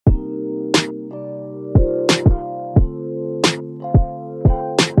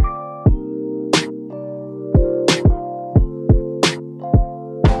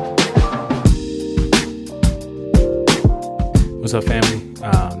What's up,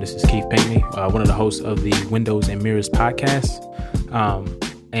 family? This is Keith Pinkney, one of the hosts of the Windows and Mirrors podcast.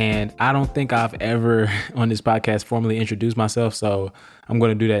 And I don't think I've ever on this podcast formally introduced myself, so I'm going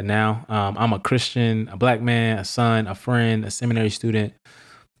to do that now. I'm a Christian, a black man, a son, a friend, a seminary student,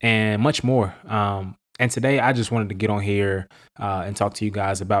 and much more. And today I just wanted to get on here and talk to you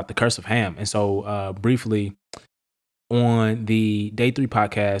guys about the curse of Ham. And so briefly, on the Day 3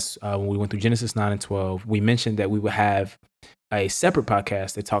 podcast, when we went through Genesis 9 and 12, we mentioned that we would have a separate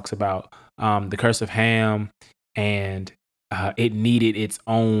podcast that talks about the curse of Ham, and it needed its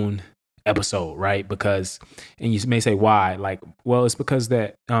own episode, right? Because, and you may say, why? Like, well, it's because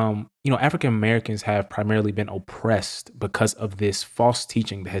that, African Americans have primarily been oppressed because of this false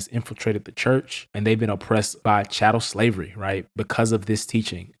teaching that has infiltrated the church, and they've been oppressed by chattel slavery, right? Because of this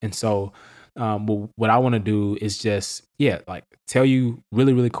teaching. And so what I want to do is just, tell you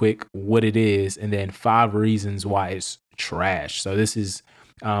really, really quick what it is, and then 5 reasons why it's trash. So this is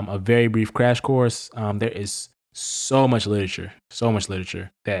a very brief crash course. There is so much literature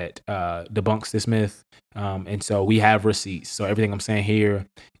that debunks this myth. And so we have receipts. So everything I'm saying here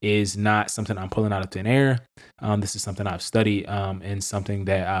is not something I'm pulling out of thin air. This is something I've studied and something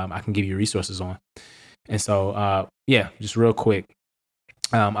that I can give you resources on. And so, just real quick,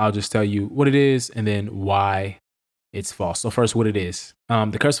 I'll just tell you what it is and then why it's false. So first, what it is.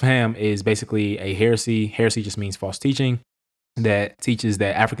 The curse of Ham is basically a heresy. Heresy just means false teaching that teaches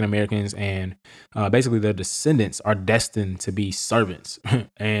that African Americans and basically their descendants are destined to be servants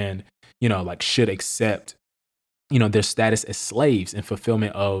and, should accept, their status as slaves in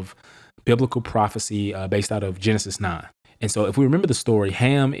fulfillment of biblical prophecy based out of Genesis 9. And so if we remember the story,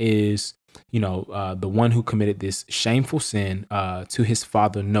 Ham is, the one who committed this shameful sin to his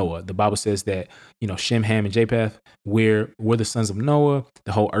father Noah. The Bible says that, Shem, Ham, and Japheth were the sons of Noah.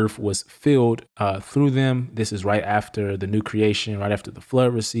 The whole earth was filled through them. This is right after the new creation, right after the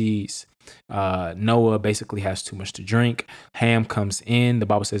flood recedes. Noah basically has too much to drink. Ham comes in. The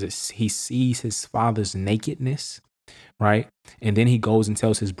Bible says that he sees his father's nakedness, right? And then he goes and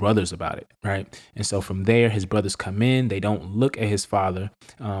tells his brothers about it, right? And so from there, his brothers come in. They don't look at his father,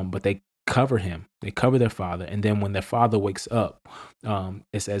 but they cover him. They cover their father. And then when their father wakes up,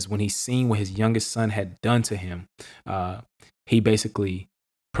 it says when he's seen what his youngest son had done to him, he basically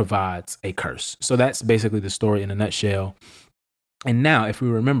provides a curse. So that's basically the story in a nutshell. And now, if we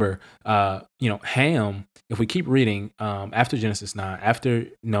remember, Ham, if we keep reading after Genesis 9, after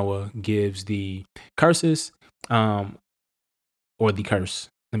Noah gives the curses, or the curse,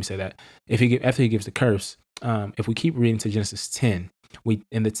 let me say that. After he gives the curse, if we keep reading to Genesis 10,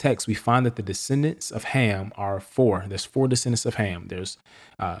 in the text, we find that the descendants of Ham are 4. There's 4 descendants of Ham.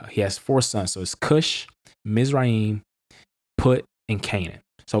 He has 4 sons. So it's Cush, Mizraim, Put, and Canaan.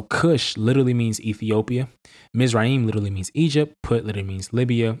 So Cush literally means Ethiopia. Mizraim literally means Egypt. Put literally means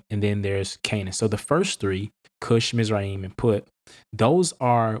Libya. And then there's Canaan. So the first 3, Cush, Mizraim, and Put, those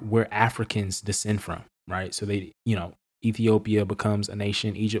are where Africans descend from, right? So they, Ethiopia becomes a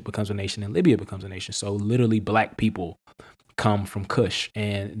nation, Egypt becomes a nation, and Libya becomes a nation. So literally black people come from Cush,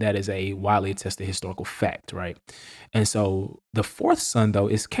 and that is a widely attested historical fact, right? And so the 4th son, though,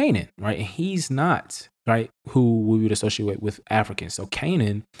 is Canaan, right? And he's not, right, who we would associate with Africans. So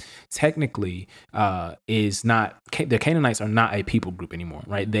Canaan technically is not, the Canaanites are not a people group anymore,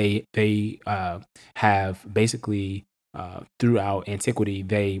 right? They have basically throughout antiquity,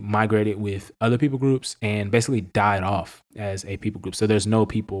 they migrated with other people groups and basically died off as a people group. So there's no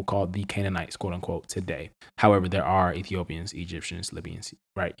people called the Canaanites, quote unquote, today. However, there are Ethiopians, Egyptians, Libyans,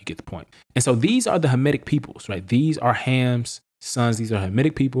 right? You get the point. And so these are the Hamitic peoples, right? These are Ham's sons. These are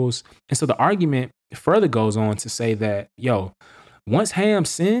Hamitic peoples. And so the argument further goes on to say that, once Ham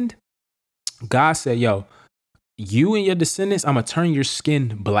sinned, God said, you and your descendants, I'm going to turn your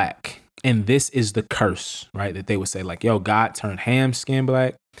skin black. And this is the curse, right? That they would say, like, God turned Ham's skin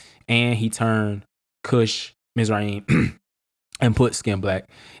black, and he turned Cush, Mizraim, and Put skin black.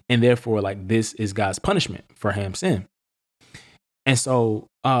 And therefore, like, this is God's punishment for Ham's sin. And so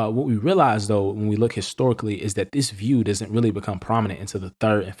what we realize, though, when we look historically, is that this view doesn't really become prominent until the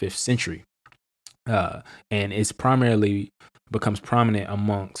 3rd and 5th century. And it's primarily becomes prominent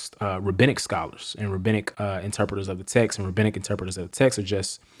amongst rabbinic scholars and rabbinic interpreters of the text. And rabbinic interpreters of the text are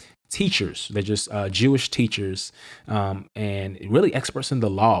just teachers. They're just Jewish teachers, and really experts in the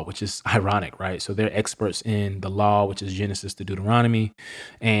law, which is ironic, right? So they're experts in the law, which is Genesis to Deuteronomy,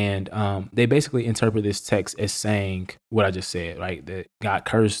 and they basically interpret this text as saying what I just said, right? That God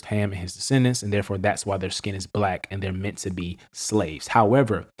cursed Ham and his descendants, and therefore that's why their skin is black and they're meant to be slaves.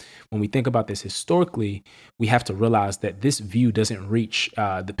 However, when we think about this historically, we have to realize that this view doesn't reach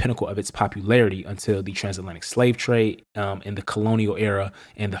the pinnacle of its popularity until the transatlantic slave trade, in the colonial era,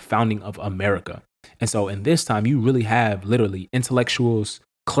 and the founding of America. And so in this time, you really have literally intellectuals,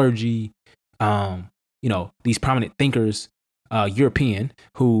 clergy, these prominent thinkers, European,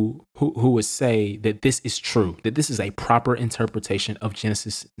 who would say that this is true, that this is a proper interpretation of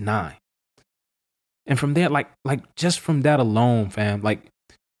Genesis 9. And from there, like just from that alone, fam, like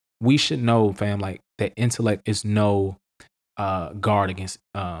we should know, fam, like that intellect is no guard against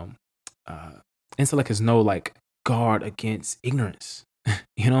intellect is no like guard against ignorance.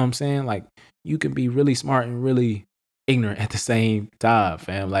 You know what I'm saying? Like you can be really smart and really ignorant at the same time,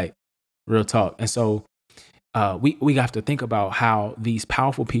 fam. Like real talk. And so we have to think about how these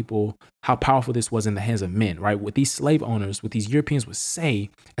powerful people, how powerful this was in the hands of men, right? What these slave owners, what these Europeans would say,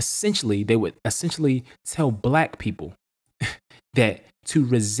 essentially, they would essentially tell black people that to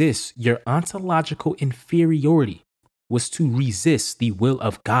resist your ontological inferiority was to resist the will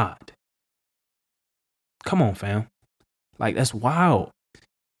of God. Come on, fam. Like that's wild.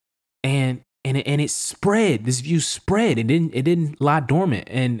 And it spread. This view spread. It didn't lie dormant.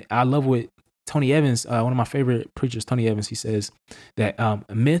 And I love what Tony Evans, one of my favorite preachers, Tony Evans, he says that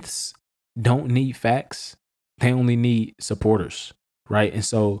myths don't need facts. They only need supporters, right? And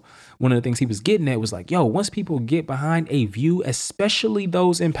so one of the things he was getting at was like, yo, once people get behind a view, especially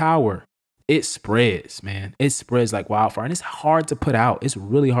those in power, it spreads, man. It spreads like wildfire. And it's hard to put out. It's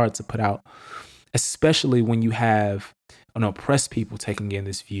really hard to put out, especially when you have oppressed people taking in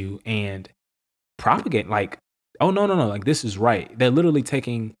this view and propagate like, oh, no, like this is right. They're literally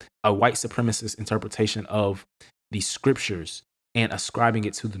taking a white supremacist interpretation of the scriptures and ascribing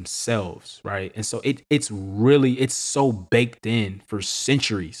it to themselves, right? And so it's so baked in for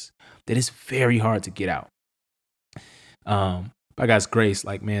centuries that it's very hard to get out. By God's grace,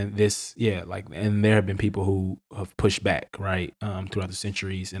 like, man, and there have been people who have pushed back, right, throughout the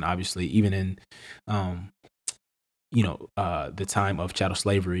centuries, and obviously even in the time of chattel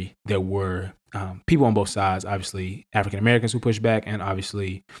slavery, there were people on both sides, obviously African Americans who pushed back, and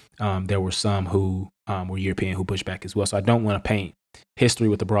obviously there were some who were European who pushed back as well. So I don't want to paint history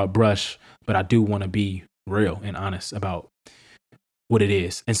with a broad brush, but I do want to be real and honest about what it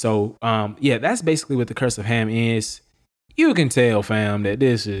is. And so, that's basically what the curse of Ham is. You can tell, fam, that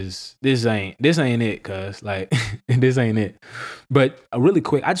this ain't it, cuz like this ain't it. But really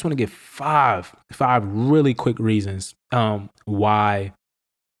quick, I just want to give five really quick reasons why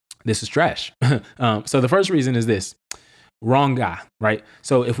this is trash. So the first reason is this: wrong guy, right?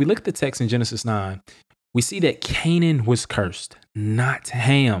 So if we look at the text in Genesis 9, we see that Canaan was cursed, not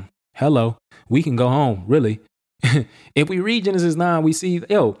Ham. Hello, we can go home, really. If we read Genesis 9, we see,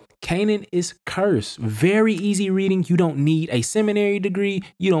 Canaan is cursed. Very easy reading. You don't need a seminary degree.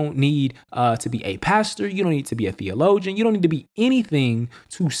 You don't need to be a pastor. You don't need to be a theologian. You don't need to be anything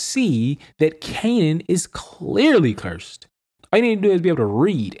to see that Canaan is clearly cursed. All you need to do is be able to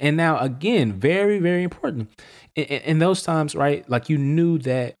read. And now, again, very, very important. In those times, right, like you knew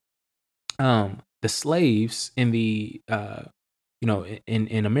that the slaves in the,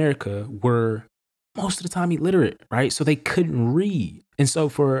 in America were most of the time illiterate, right? So they couldn't read. And so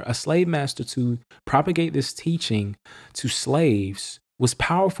for a slave master to propagate this teaching to slaves was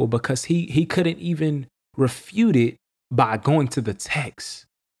powerful because he couldn't even refute it by going to the text.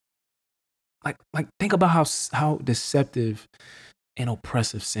 Like think about how deceptive and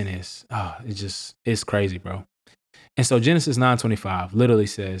oppressive sin is. It's crazy, bro. And so Genesis 9:25 literally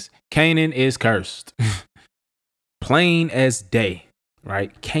says, Canaan is cursed. Plain as day,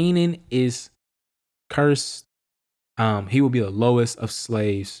 right? Canaan is cursed. He will be the lowest of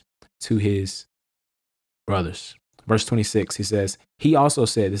slaves to his brothers. Verse 26, he says, he also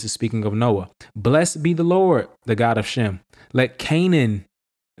said, this is speaking of Noah, blessed be the Lord, the God of Shem. Let Canaan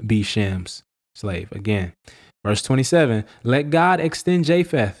be Shem's slave. Again, verse 27, let God extend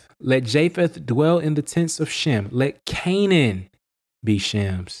Japheth. Let Japheth dwell in the tents of Shem. Let Canaan be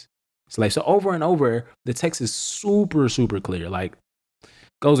Shem's slave. So over and over, the text is super, super clear. Like,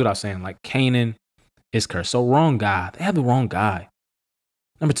 goes without saying, like Canaan is cursed. So wrong guy. They have the wrong guy.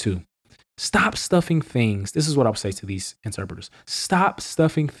 Number 2, stop stuffing things. This is what I would say to these interpreters. Stop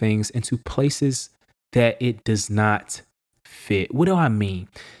stuffing things into places that it does not fit. What do I mean?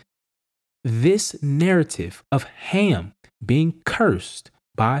 This narrative of Ham being cursed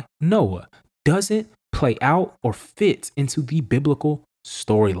by Noah doesn't play out or fit into the biblical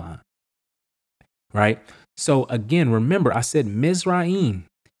storyline, right? So again, remember I said Mizraim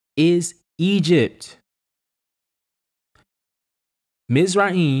is Egypt.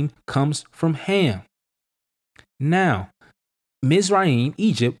 Mizraim comes from Ham. Now, Mizraim,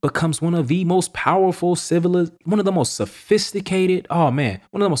 Egypt, becomes one of the most powerful one of the most sophisticated, one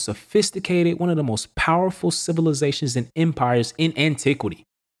of the most sophisticated, one of the most powerful civilizations and empires in antiquity,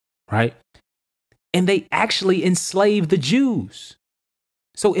 right? And they actually enslaved the Jews.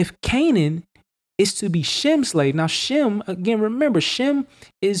 So if Canaan is to be Shem's slave, now Shem, again, remember, Shem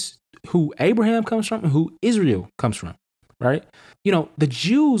is who Abraham comes from and who Israel comes from, right? The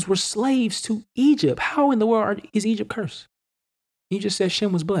Jews were slaves to Egypt. How in the world is Egypt cursed? You just said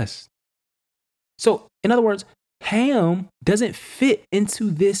Shem was blessed. So, in other words, Ham doesn't fit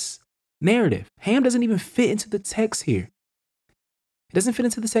into this narrative. Ham doesn't even fit into the text here. It doesn't fit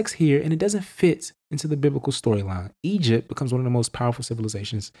into the text here, and it doesn't fit into the biblical storyline. Egypt becomes one of the most powerful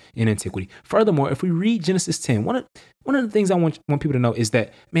civilizations in antiquity. Furthermore, if we read Genesis 10, one of the things I want people to know is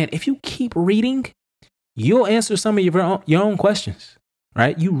that, man, if you keep reading, you'll answer some of your own questions,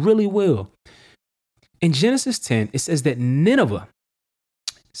 right? You really will. In Genesis 10, it says that Nineveh,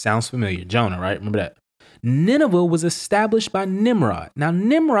 sounds familiar, Jonah, right? Remember that? Nineveh was established by Nimrod. Now,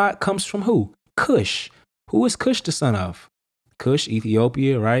 Nimrod comes from who? Cush. Who is Cush the son of? Cush,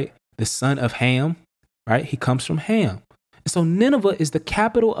 Ethiopia, right? The son of Ham, right? He comes from Ham. And so Nineveh is the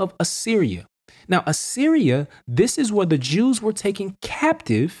capital of Assyria. Now, Assyria, this is where the Jews were taken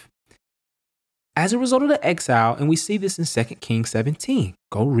captive as a result of the exile. And we see this in 2 Kings 17.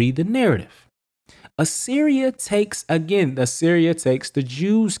 Go read the narrative. Assyria takes the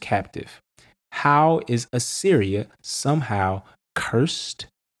Jews captive. How is Assyria somehow cursed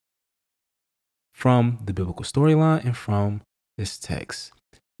from the biblical storyline and from this text?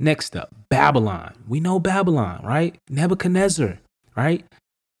 Next up, Babylon. We know Babylon, right? Nebuchadnezzar, right?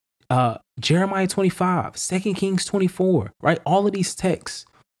 Jeremiah 25, 2 Kings 24, right? All of these texts,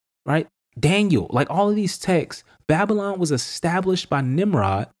 right? Daniel, like all of these texts, Babylon was established by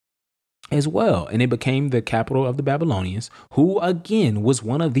Nimrod as well. And it became the capital of the Babylonians, who again was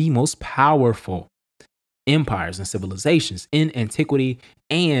one of the most powerful empires and civilizations in antiquity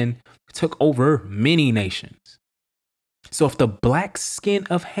and took over many nations. So if the black skin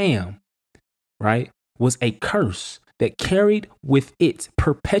of Ham, right, was a curse that carried with it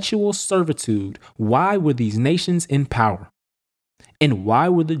perpetual servitude, why were these nations in power? And why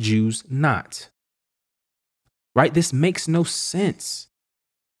were the Jews not? Right? This makes no sense.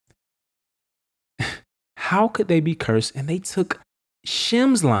 How could they be cursed? And they took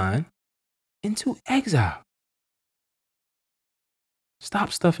Shem's line into exile.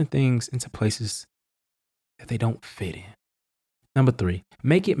 Stop stuffing things into places that they don't fit in. Number 3,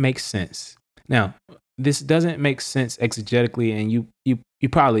 make it make sense. Now, this doesn't make sense exegetically, and you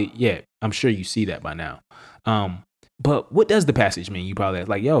probably, I'm sure you see that by now. But what does the passage mean? You probably ask,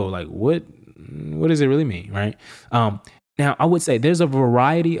 what does it really mean, right? Now, I would say there's a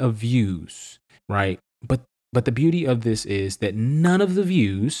variety of views, right? But the beauty of this is that none of the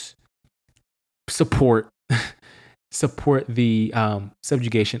views support the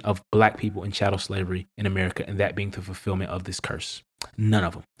subjugation of black people in chattel slavery in America, and that being the fulfillment of this curse. None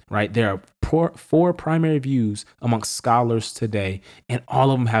of them, right? There are four primary views amongst scholars today, and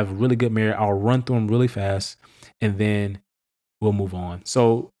all of them have really good merit. I'll run through them really fast, and then we'll move on.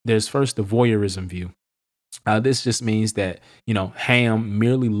 So there's first the voyeurism view. This just means that, Ham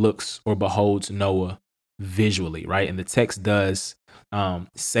merely looks or beholds Noah visually, right? And the text does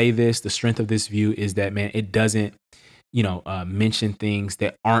say this. The strength of this view is that, man, it doesn't, mention things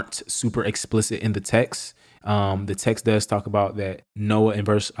that aren't super explicit in the text. The text does talk about that Noah in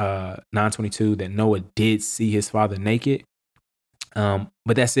verse 9:22, that Noah did see his father naked. But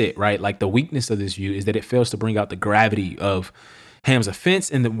that's it, right? Like the weakness of this view is that it fails to bring out the gravity of Ham's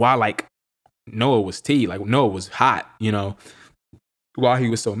offense and why Noah was Noah was hot, why he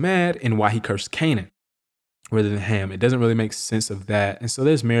was so mad and why he cursed Canaan rather than Ham. It doesn't really make sense of that. And so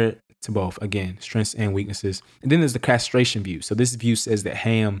there's merit to both, again, strengths and weaknesses. And then there's the castration view. So this view says that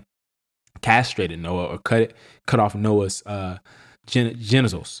Ham castrated Noah or cut off Noah's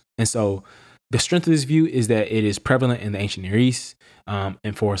genitals. And so the strength of this view is that it is prevalent in the ancient Near East,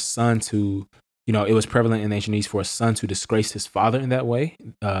 and for a son to, it was prevalent in the ancient East for a son to disgrace his father in that way,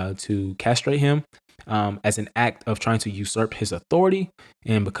 to castrate him as an act of trying to usurp his authority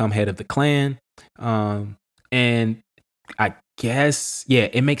and become head of the clan. And I guess,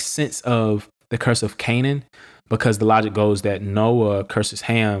 it makes sense of the curse of Canaan, because the logic goes that Noah curses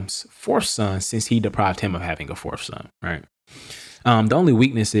Ham's fourth son since he deprived him of having a fourth son, right? The only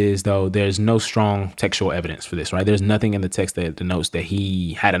weakness is, though, there's no strong textual evidence for this, right? There's nothing in the text that denotes that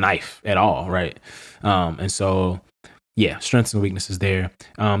he had a knife at all, right? And so, yeah, strengths and weaknesses there.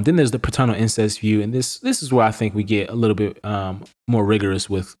 Then there's the paternal incest view, and this is where I think we get a little bit more rigorous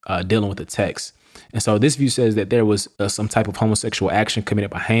with dealing with the text. And so this view says that there was some type of homosexual action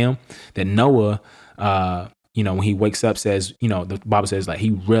committed by Ham, that Noah, when he wakes up, says, the Bible says, like, he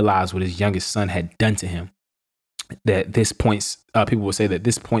realized what his youngest son had done to him. That this points, people will say that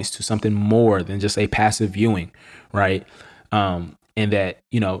this points to something more than just a passive viewing, right? And that,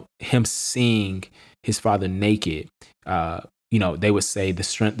 him seeing his father naked, they would say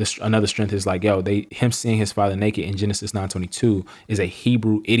another strength is like, him seeing his father naked in Genesis 9:22 is a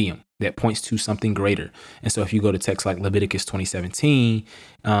Hebrew idiom that points to something greater. And so if you go to texts like Leviticus 20:17,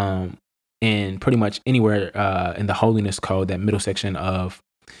 and pretty much anywhere in the holiness code, that middle section of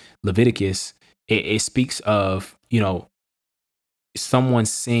Leviticus, it speaks of, someone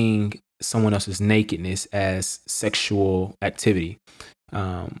seeing someone else's nakedness as sexual activity.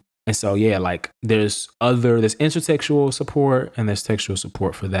 And so, like there's intertextual support and there's textual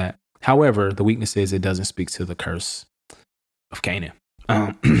support for that. However, the weakness is it doesn't speak to the curse of Canaan.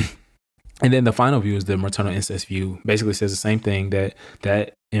 And then the final view is the maternal incest view. Basically says the same thing,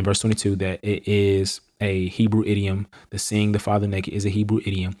 that in verse 22, that it is a Hebrew idiom. The seeing the father naked is a Hebrew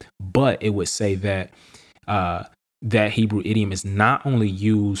idiom, but it would say that that Hebrew idiom is not only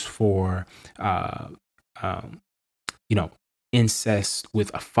used for incest with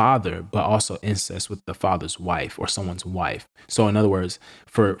a father, but also incest with the father's wife or someone's wife. So in other words,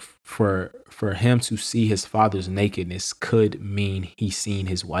 for him to see his father's nakedness could mean he's seen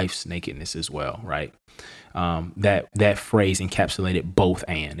his wife's nakedness as well, right? That phrase encapsulated both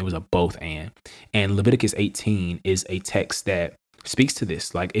and. It was a both and. And Leviticus 18 is a text that speaks to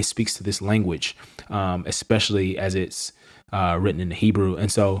this. Like, it speaks to this language, especially as it's written in the Hebrew.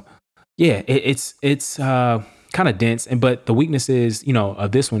 And so, yeah, it's kind of dense. But the weakness is,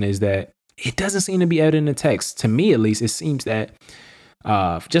 of this one is that it doesn't seem to be evident in the text. To me, at least, it seems that,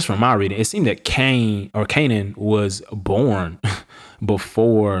 just from my reading, it seemed that Canaan was born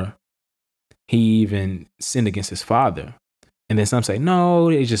before he even sinned against his father. And then some say, no,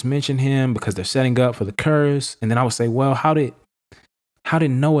 they just mentioned him because they're setting up for the curse. And then I would say, well, how did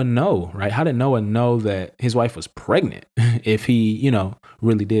Noah know, right? How did Noah know that his wife was pregnant if he,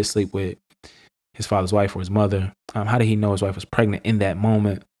 really did sleep with his father's wife or his mother? How did he know his wife was pregnant in that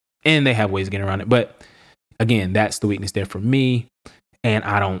moment? And they have ways of getting around it. But again, that's the weakness there for me. And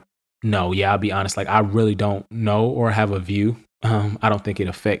I don't know. Yeah, I'll be honest. Like, I really don't know or have a view. I don't think it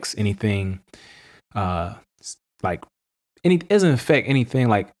affects anything. It doesn't affect anything.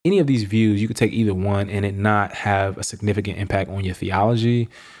 Like, any of these views, you could take either one and it not have a significant impact on your theology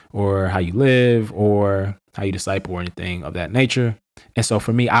or how you live or how you disciple or anything of that nature. And so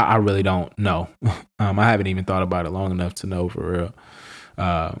for me, I really don't know. I haven't even thought about it long enough to know for real.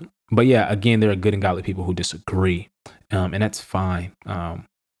 But yeah, again, there are good and godly people who disagree, and that's fine.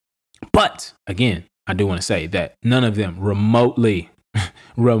 But again, I do want to say that none of them remotely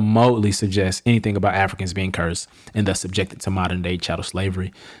suggest anything about Africans being cursed and thus subjected to modern day chattel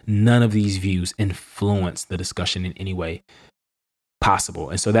slavery. None of these views influence the discussion in any way possible.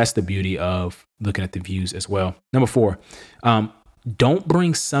 And so that's the beauty of looking at the views as well. Number 4, don't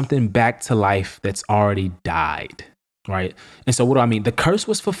bring something back to life that's already died, right? And so what do I mean? The curse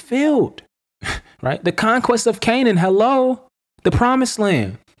was fulfilled, right? The conquest of Canaan, hello, the promised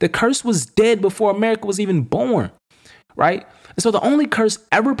land. The curse was dead before America was even born, right? And so the only curse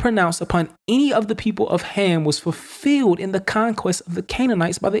ever pronounced upon any of the people of Ham was fulfilled in the conquest of the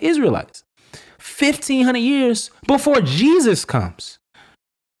Canaanites by the Israelites. 1,500 years before Jesus comes,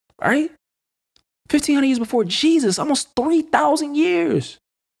 right? 1,500 years before Jesus, almost 3,000 years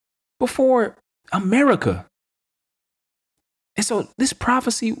before America. And so this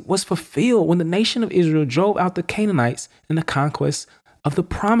prophecy was fulfilled when the nation of Israel drove out the Canaanites in the conquest of the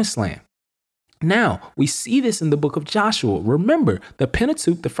promised land. Now, we see this in the book of Joshua. Remember, the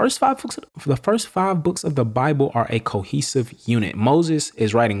Pentateuch, the first five books of the Bible are a cohesive unit. Moses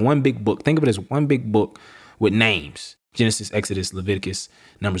is writing one big book. Think of it as one big book with names. Genesis, Exodus, Leviticus,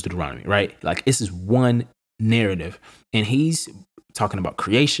 Numbers, Deuteronomy, right? Like, this is one narrative. And he's talking about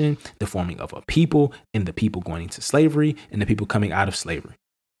creation, the forming of a people, and the people going into slavery, and the people coming out of slavery,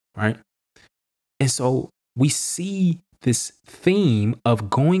 right? And so we see this theme of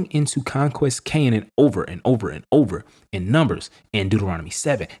going into conquest Canaan over and over and over in Numbers, in Deuteronomy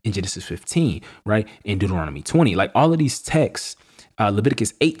 7, in Genesis 15, right? In Deuteronomy 20, like all of these texts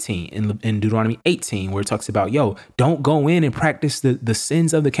Leviticus 18 in Deuteronomy 18, where it talks about, don't go in and practice the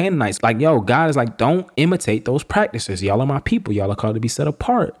sins of the Canaanites. Like, God is like, don't imitate those practices. Y'all are my people. Y'all are called to be set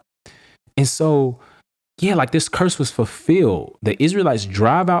apart. And so, like this curse was fulfilled. The Israelites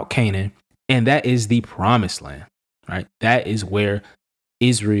drive out Canaan, and that is the promised land, right? That is where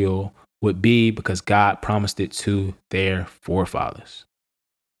Israel would be because God promised it to their forefathers.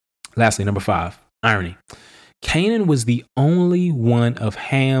 Lastly, number 5, irony. Canaan was the only one of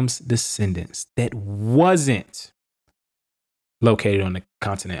Ham's descendants that wasn't located on the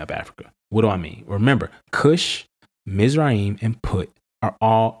continent of Africa. What do I mean? Remember, Cush, Mizraim, and Put are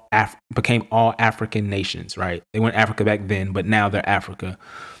all became all African nations, right? They weren't Africa back then, but now they're Africa.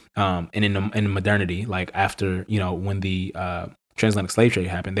 And in modernity, like after, when the transatlantic slave trade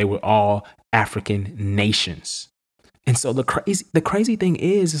happened, they were all African nations. And so the crazy thing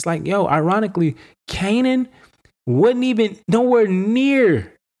is, it's like, ironically, Canaan wasn't even nowhere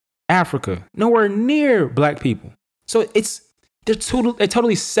near Africa, nowhere near black people. So they're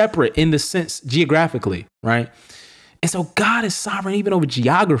totally separate in the sense geographically, right? And so God is sovereign even over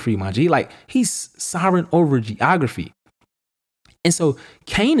geography, my G. Like he's sovereign over geography. And so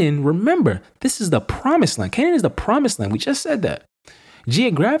Canaan, remember, this is the promised land. Canaan is the promised land. We just said that.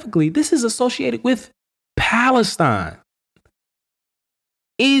 Geographically, this is associated with Palestine,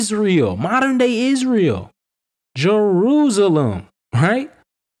 Israel, modern day Israel, Jerusalem, right?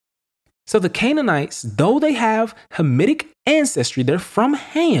 So the Canaanites, though they have Hamitic ancestry, they're from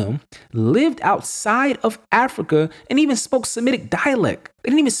Ham, lived outside of Africa and even spoke Semitic dialect. They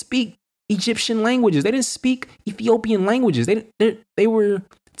didn't even speak Egyptian languages. They didn't speak Ethiopian languages. They were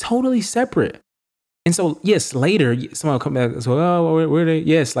totally separate. And so, yes, later, someone will come back and say, where are they?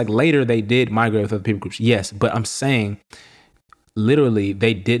 Yes, like later they did migrate with other people groups. Yes, but I'm saying literally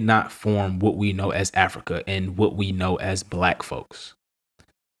they did not form what we know as Africa and what we know as black folks.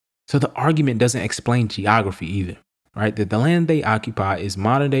 So the argument doesn't explain geography either, right? That the land they occupy is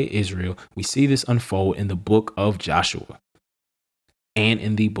modern day Israel. We see this unfold in the book of Joshua and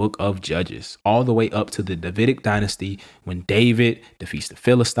in the book of Judges, all the way up to the Davidic dynasty when David defeats the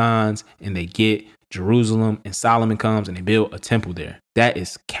Philistines and they get Jerusalem and Solomon comes and they build a temple there. That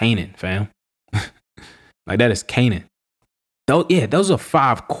is Canaan, fam. Like that is Canaan. Those are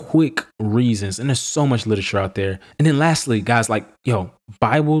 5 quick reasons. And there's so much literature out there. And then lastly, guys, like,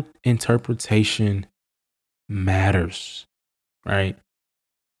 Bible interpretation matters, right?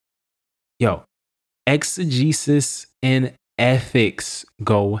 Exegesis and ethics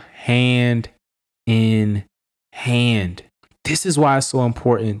go hand in hand. This is why it's so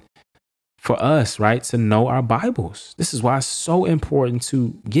important for us, right, to know our Bibles. This is why it's so important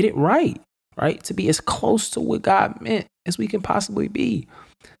to get it right? To be as close to what God meant as we can possibly be.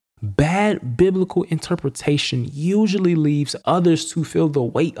 Bad biblical interpretation usually leaves others to feel the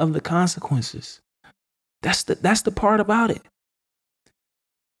weight of the consequences. That's the part about it.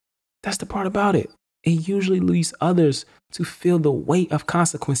 That's the part about it. It usually leaves others to feel the weight of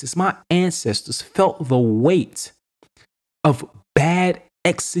consequences. My ancestors felt the weight of bad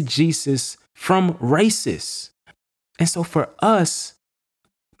exegesis from racists. And so for us,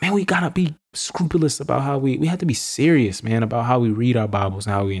 man, we gotta be scrupulous about how we have to be serious, man, about how we read our Bibles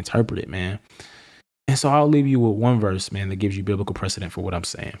and how we interpret it, man. And so I'll leave you with one verse, man, that gives you biblical precedent for what I'm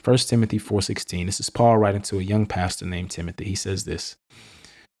saying. 1 Timothy 4:16. This is Paul writing to a young pastor named Timothy. He says this: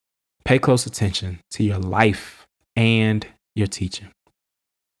 pay close attention to your life and your teaching.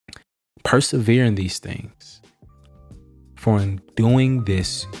 Persevere in these things, for in doing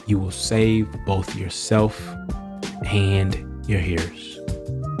this, you will save both yourself and your hearers.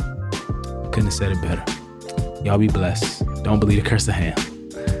 Couldn't have said it better. Y'all be blessed. Don't believe the curse of Ham.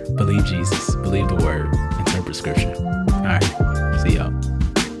 Believe Jesus. Believe the word. Interpret scripture. All right. See y'all.